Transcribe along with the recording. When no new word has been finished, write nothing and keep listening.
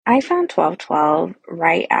I found 1212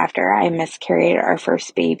 right after I miscarried our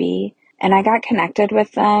first baby, and I got connected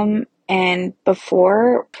with them. And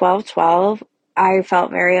before 1212, I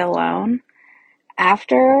felt very alone.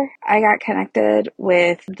 After I got connected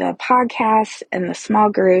with the podcast and the small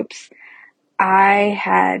groups, I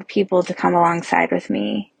had people to come alongside with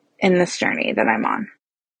me in this journey that I'm on.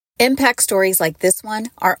 Impact stories like this one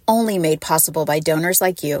are only made possible by donors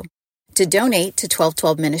like you. To donate to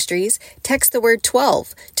 1212 Ministries, text the word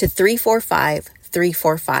 12 to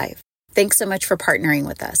 345-345. Thanks so much for partnering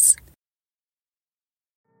with us.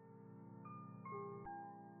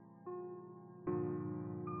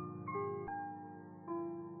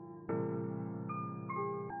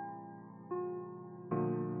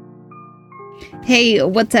 Hey,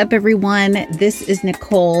 what's up, everyone? This is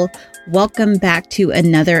Nicole. Welcome back to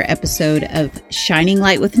another episode of Shining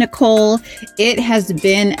Light with Nicole. It has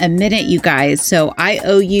been a minute, you guys, so I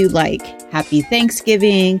owe you like Happy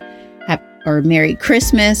Thanksgiving or Merry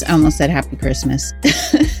Christmas. I almost said Happy Christmas.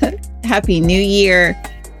 Happy New Year.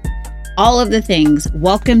 All of the things.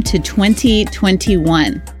 Welcome to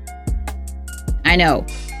 2021. I know.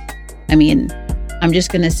 I mean, I'm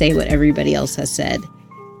just going to say what everybody else has said.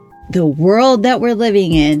 The world that we're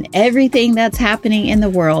living in, everything that's happening in the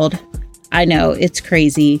world, I know it's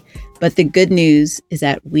crazy, but the good news is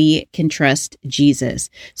that we can trust Jesus.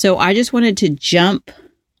 So I just wanted to jump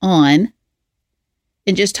on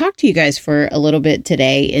and just talk to you guys for a little bit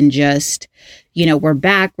today and just, we're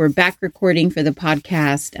back recording for the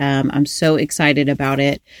podcast. I'm so excited about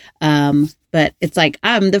it. But it's like,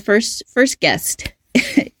 I'm the first guest.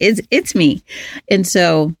 It's me. And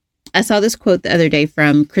so I saw this quote the other day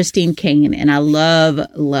from Christine Caine, and I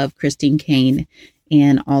love Christine Caine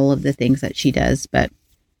and all of the things that she does. But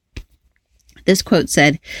this quote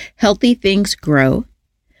said, "Healthy things grow,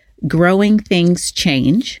 growing things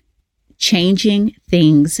change, changing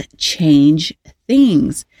things change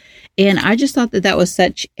things." And I just thought that was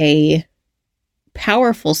such a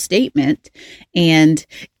powerful statement. And,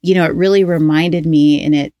 it really reminded me,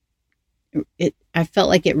 and I felt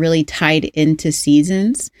like it really tied into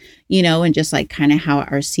seasons, and just like kind of how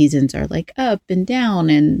our seasons are like up and down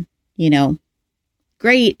and,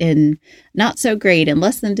 great and not so great and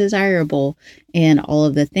less than desirable and all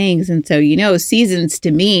of the things. And so, seasons to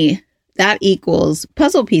me, that equals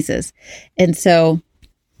puzzle pieces. And so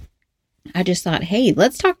I just thought, hey,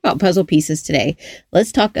 let's talk about puzzle pieces today.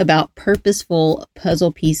 Let's talk about purposeful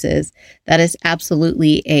puzzle pieces. That is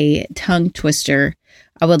absolutely a tongue twister.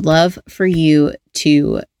 I would love for you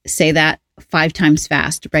to say that 5 times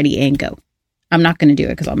fast. Ready and go. I'm not going to do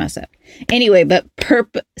it because I'll mess up. Anyway, but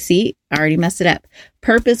see, I already messed it up.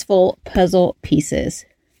 Purposeful puzzle pieces.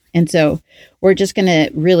 And so we're just going to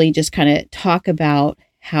really just kind of talk about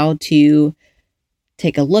how to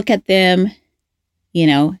take a look at them,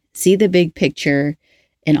 see the big picture,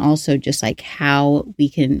 and also just like how we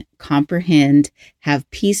can comprehend, have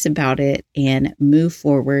peace about it, and move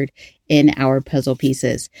forward in our puzzle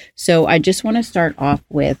pieces. So I just want to start off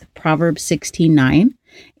with Proverbs 16:9.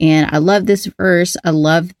 And I love this verse. I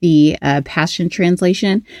love the Passion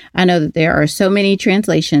Translation. I know that there are so many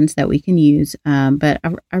translations that we can use, but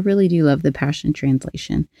I really do love the Passion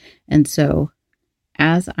Translation. And so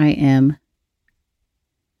as I am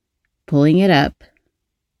pulling it up,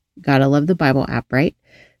 gotta love the Bible app, right?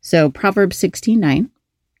 So Proverbs 16:9.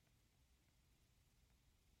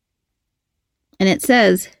 And it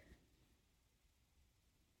says,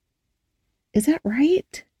 is that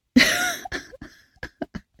right?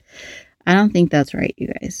 I don't think that's right,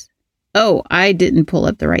 you guys. Oh, I didn't pull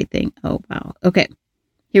up the right thing. Oh, wow. Okay,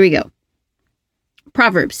 here we go.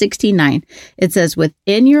 Proverbs 16:9. It says,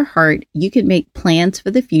 within your heart, you can make plans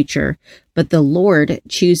for the future, but the Lord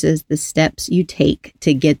chooses the steps you take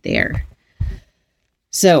to get there.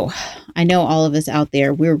 So I know all of us out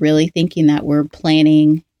there, we're really thinking that we're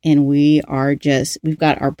planning, and we've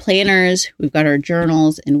got our planners, we've got our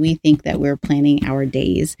journals, and we think that we're planning our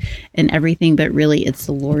days and everything, but really it's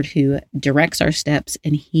the Lord who directs our steps,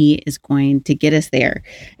 and He is going to get us there.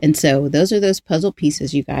 And so those are those puzzle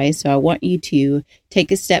pieces, you guys. So I want you to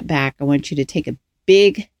take a step back. I want you to take a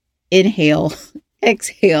big inhale,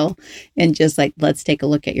 exhale, and just like, let's take a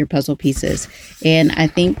look at your puzzle pieces. And I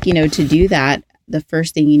think, to do that, the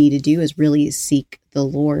first thing you need to do is really seek the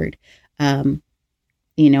Lord.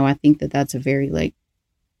 I think that that's a very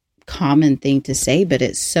common thing to say, but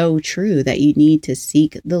it's so true that you need to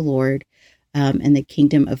seek the Lord and the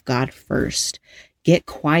kingdom of God first. Get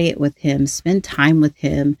quiet with Him, spend time with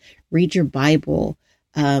Him, read your Bible.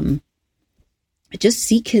 Just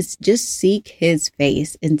seek His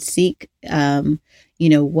face and seek,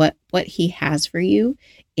 what He has for you.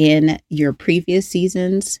 in your previous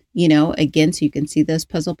seasons, you know, again, so you can see those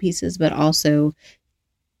puzzle pieces, but also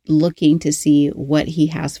looking to see what he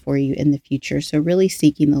has for you in the future. So really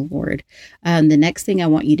seeking the Lord. The next thing I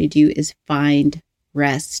want you to do is find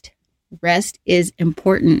rest. Rest is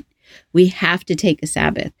important. We have to take a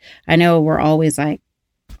Sabbath. I know we're always like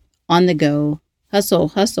on the go,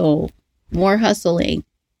 hustle, more hustling.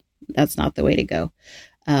 That's not the way to go.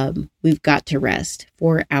 We've got to rest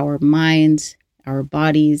for our minds, our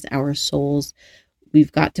bodies, our souls.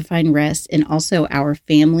 We've got to find rest. And also our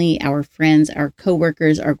family, our friends, our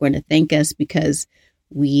coworkers are going to thank us because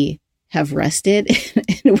we have rested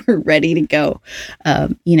and we're ready to go,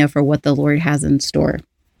 for what the Lord has in store.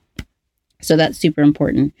 So that's super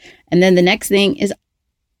important. And then the next thing is,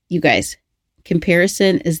 you guys,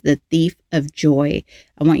 comparison is the thief of joy.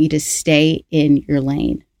 I want you to stay in your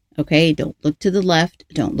lane. Okay. Don't look to the left.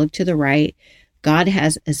 Don't look to the right. God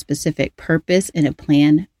has a specific purpose and a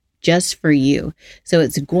plan just for you. So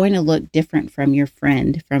it's going to look different from your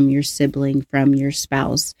friend, from your sibling, from your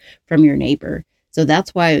spouse, from your neighbor. So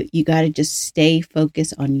that's why you got to just stay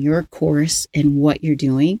focused on your course and what you're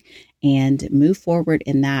doing and move forward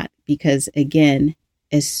in that. Because again,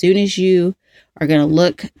 as soon as you are going to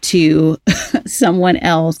look to someone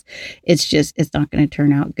else, it's not going to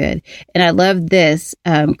turn out good. And I love this.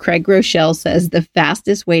 Craig Rochelle says the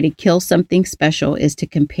fastest way to kill something special is to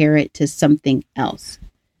compare it to something else.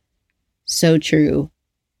 So true.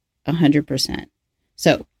 100%.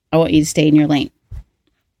 So I want you to stay in your lane.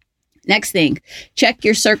 Next thing, check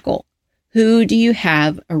your circle. Who do you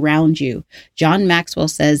have around you? John Maxwell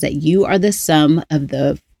says that you are the sum of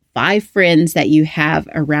the 5 friends that you have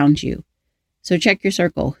around you. So check your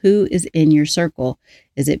circle. Who is in your circle?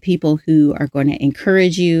 Is it people who are going to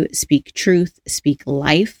encourage you, speak truth, speak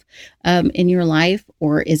life in your life?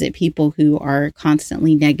 Or is it people who are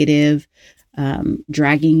constantly negative,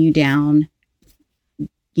 dragging you down,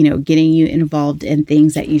 getting you involved in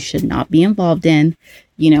things that you should not be involved in?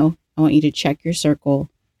 I want you to check your circle.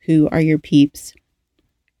 Who are your peeps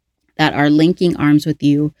that are linking arms with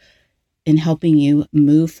you and helping you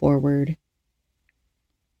move forward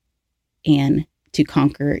and to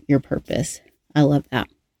conquer your purpose? I love that.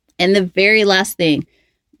 And the very last thing,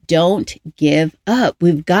 don't give up.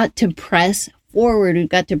 We've got to press forward. We've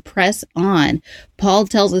got to press on. Paul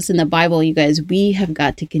tells us in the Bible, you guys, we have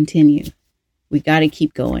got to continue. We got to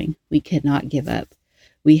keep going. We cannot give up.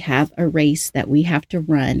 We have a race that we have to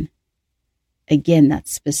run. Again,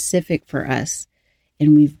 that's specific for us.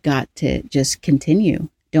 And we've got to just continue.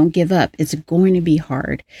 Don't give up. It's going to be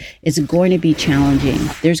hard. It's going to be challenging.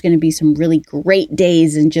 There's going to be some really great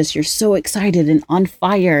days and just you're so excited and on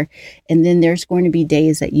fire. And then there's going to be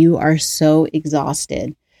days that you are so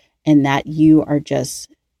exhausted and that you are just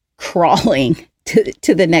crawling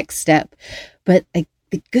to the next step. But the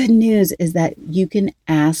good news is that you can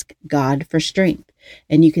ask God for strength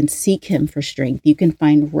and you can seek him for strength. You can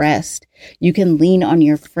find rest. You can lean on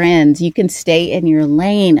your friends. You can stay in your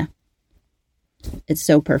lane. It's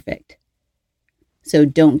so perfect. So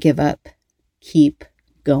don't give up. Keep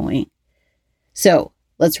going. So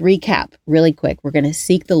let's recap really quick. We're going to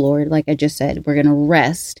seek the Lord. Like I just said, we're going to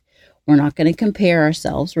rest. We're not going to compare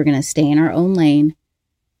ourselves. We're going to stay in our own lane.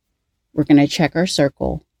 We're going to check our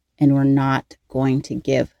circle and we're not going to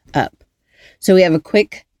give up. So we have a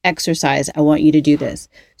quick exercise. I want you to do this.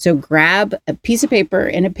 So grab a piece of paper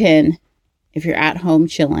and a pen if you're at home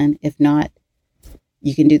chilling. If not,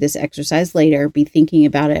 you can do this exercise later. Be thinking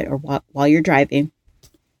about it or while you're driving.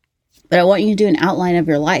 But I want you to do an outline of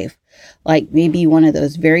your life. Like maybe one of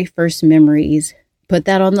those very first memories. Put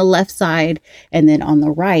that on the left side. And then on the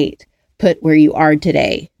right, put where you are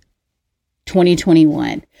today.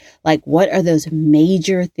 2021. Like what are those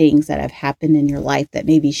major things that have happened in your life that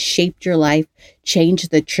maybe shaped your life, changed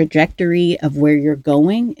the trajectory of where you're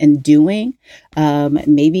going and doing?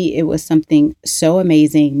 Maybe it was something so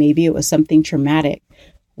amazing. Maybe it was something traumatic.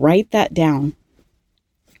 Write that down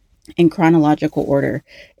in chronological order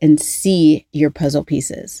and see your puzzle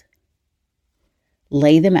pieces.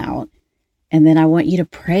 Lay them out. And then I want you to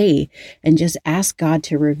pray and just ask God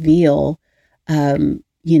to reveal,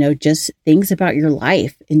 just things about your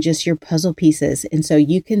life and just your puzzle pieces. And so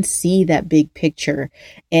you can see that big picture.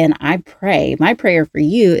 And I pray, my prayer for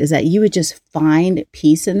you is that you would just find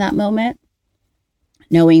peace in that moment,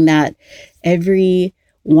 knowing that every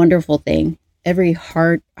wonderful thing, every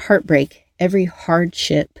heartbreak, every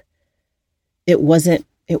hardship, it wasn't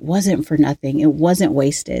for nothing. It wasn't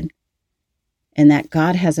wasted. And that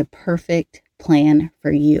God has a perfect plan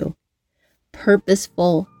for you.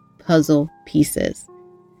 Purposeful puzzle pieces.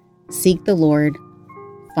 Seek the Lord,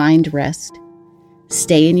 find rest,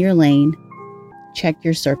 stay in your lane, check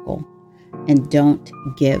your circle, and don't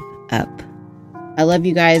give up. I love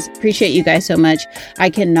you guys. Appreciate you guys so much. I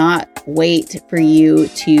cannot wait for you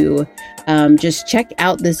to just check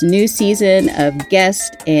out this new season of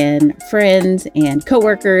guests and friends and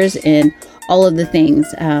coworkers and all of the things.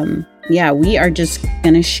 We are just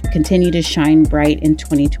going to continue to shine bright in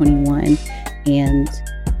 2021 and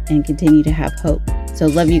continue to have hope. So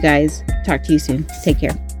love you guys. Talk to you soon. Take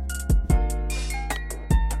care.